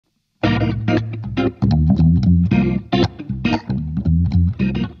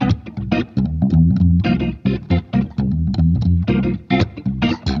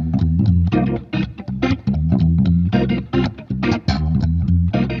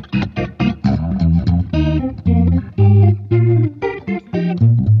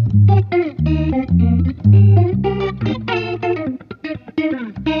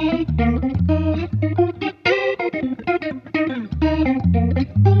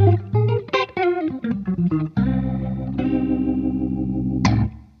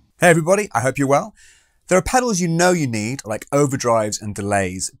Hey everybody, I hope you're well. There are pedals you know you need, like overdrives and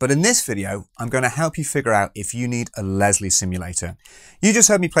delays, but in this video, I'm going to help you figure out if you need a Leslie simulator. You just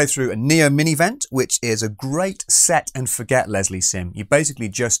heard me play through a Neo Minivent, which is a great set and forget Leslie sim. You basically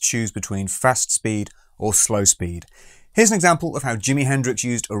just choose between fast speed or slow speed. Here's an example of how Jimi Hendrix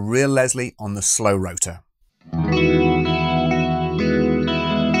used a real Leslie on the slow rotor.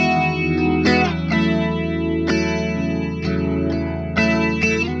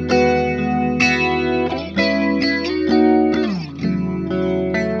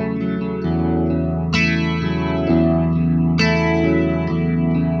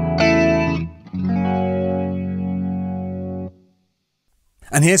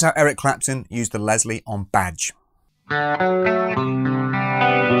 And here's how Eric Clapton used the Leslie on Badge.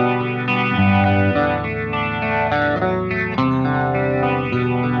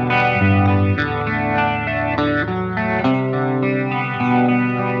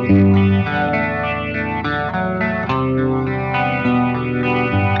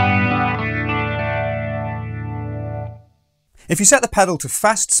 If you set the pedal to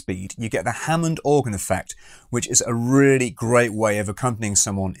fast speed, you get the Hammond organ effect, which is a really great way of accompanying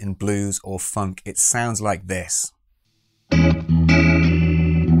someone in blues or funk. It sounds like this.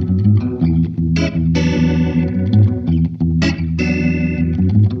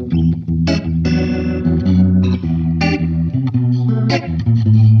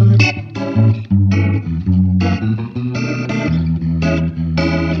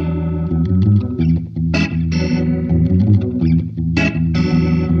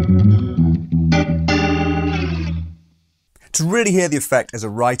 To really hear the effect as a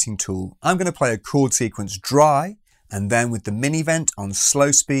writing tool, I'm going to play a chord sequence dry, and then with the Minivent on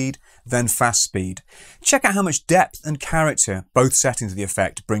slow speed, then fast speed. Check out how much depth and character both settings of the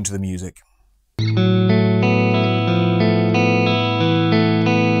effect bring to the music.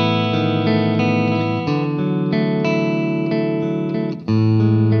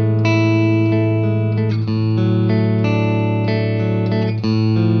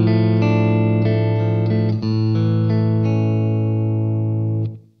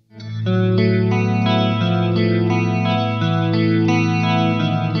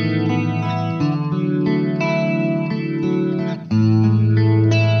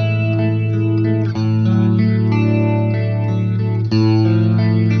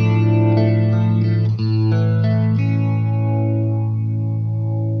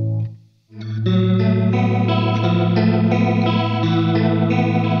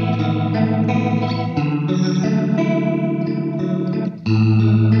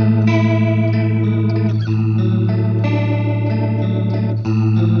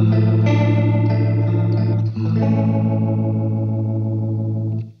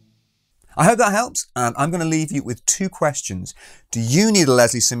 I hope that helps, and I'm going to leave you with two questions. Do you need a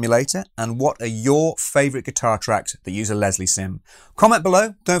Leslie simulator, and what are your favourite guitar tracks that use a Leslie sim? Comment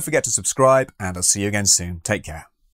below, don't forget to subscribe, and I'll see you again soon. Take care.